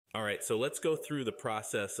All right, so let's go through the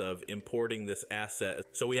process of importing this asset.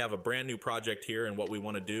 So we have a brand new project here, and what we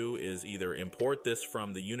want to do is either import this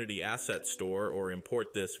from the Unity asset store or import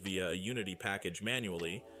this via a Unity package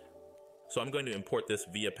manually. So I'm going to import this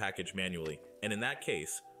via package manually. And in that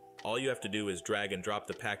case, all you have to do is drag and drop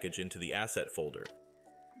the package into the asset folder.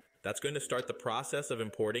 That's going to start the process of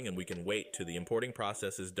importing, and we can wait till the importing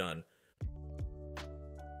process is done.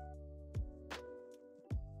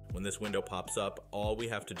 When this window pops up, all we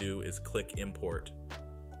have to do is click import.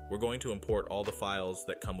 We're going to import all the files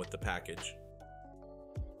that come with the package.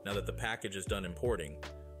 Now that the package is done importing,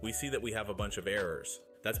 we see that we have a bunch of errors.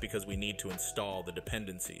 That's because we need to install the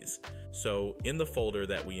dependencies. So in the folder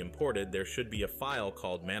that we imported, there should be a file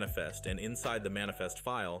called manifest, and inside the manifest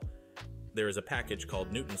file, there is a package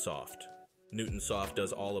called Newtonsoft. Newtonsoft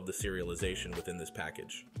does all of the serialization within this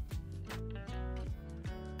package.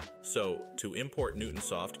 So, to import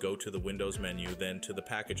Newtonsoft, go to the Windows menu, then to the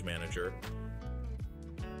Package Manager.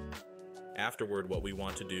 Afterward, what we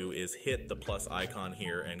want to do is hit the plus icon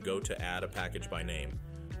here and go to Add a Package by Name.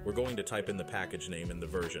 We're going to type in the package name in the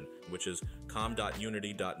version, which is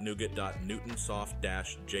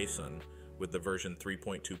com.unity.nougatnewtonsoft-json with the version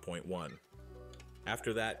 3.2.1.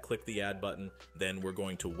 After that, click the Add button, then we're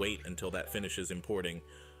going to wait until that finishes importing.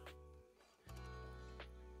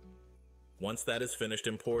 Once that is finished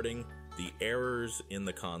importing, the errors in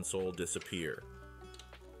the console disappear.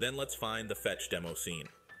 Then let's find the fetch demo scene.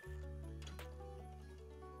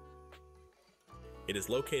 It is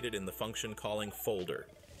located in the function calling folder,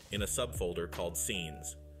 in a subfolder called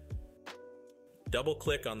scenes.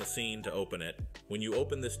 Double-click on the scene to open it. When you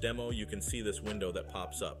open this demo, you can see this window that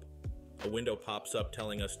pops up. A window pops up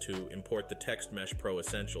telling us to import the Text Mesh Pro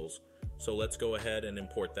Essentials, so let's go ahead and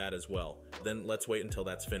import that as well. Then let's wait until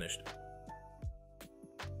that's finished.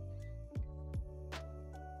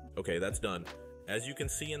 Okay, that's done. As you can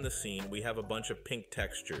see in the scene, we have a bunch of pink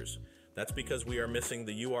textures. That's because we are missing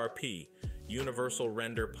the URP, Universal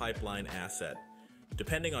Render Pipeline asset.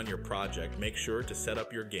 Depending on your project, make sure to set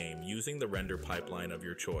up your game using the render pipeline of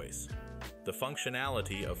your choice. The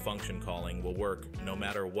functionality of function calling will work no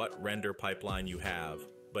matter what render pipeline you have,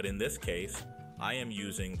 but in this case, I am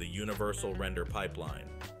using the Universal Render Pipeline.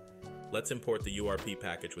 Let's import the URP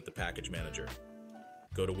package with the Package Manager.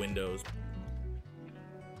 Go to Windows,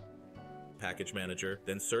 Package Manager,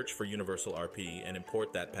 then search for Universal RP and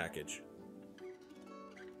import that package.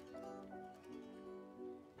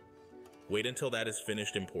 Wait until that is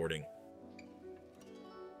finished importing.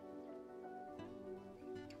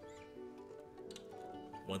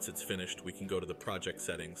 Once it's finished, we can go to the project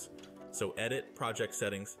settings. So edit project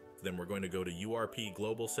settings, then we're going to go to URP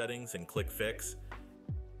global settings and click fix.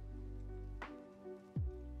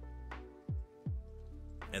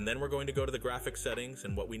 And then we're going to go to the graphics settings,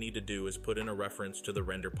 and what we need to do is put in a reference to the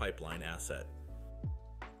render pipeline asset.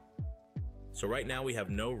 So right now we have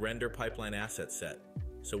no render pipeline asset set,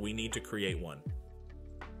 so we need to create one.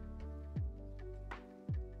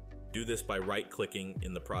 Do this by right-clicking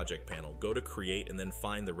in the project panel. Go to create and then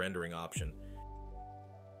find the rendering option.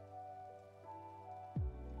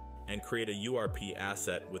 And create a URP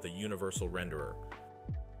asset with a universal renderer.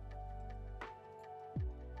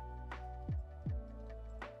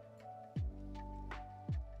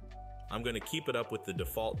 I'm going to keep it up with the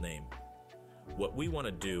default name. What we want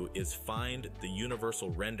to do is find the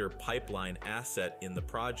universal render pipeline asset in the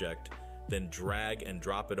project, then drag and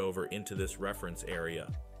drop it over into this reference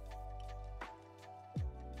area.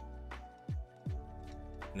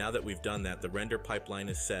 Now that we've done that, the render pipeline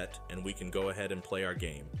is set and we can go ahead and play our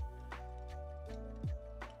game.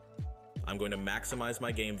 I'm going to maximize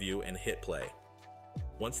my game view and hit play.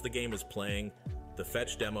 Once the game is playing, the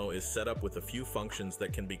fetch demo is set up with a few functions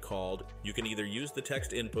that can be called. You can either use the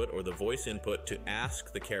text input or the voice input to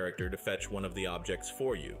ask the character to fetch one of the objects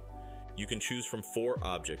for you. You can choose from 4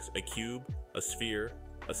 objects: a cube, a sphere,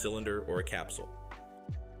 a cylinder, or a capsule.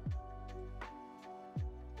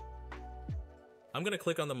 I'm going to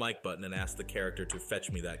click on the mic button and ask the character to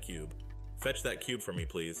fetch me that cube. Fetch that cube for me,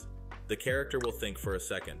 please. The character will think for a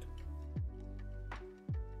second.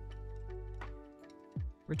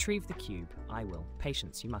 Retrieve the cube. I will.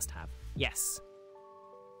 Patience you must have. Yes.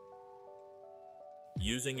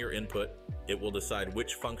 Using your input, it will decide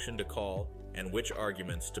which function to call and which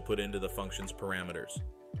arguments to put into the function's parameters.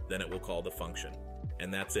 Then it will call the function.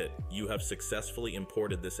 And that's it. You have successfully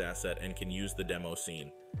imported this asset and can use the demo scene.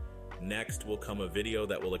 Next will come a video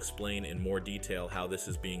that will explain in more detail how this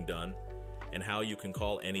is being done and how you can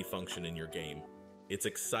call any function in your game. It's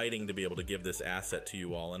exciting to be able to give this asset to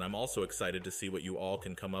you all, and I'm also excited to see what you all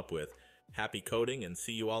can come up with. Happy coding, and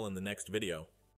see you all in the next video.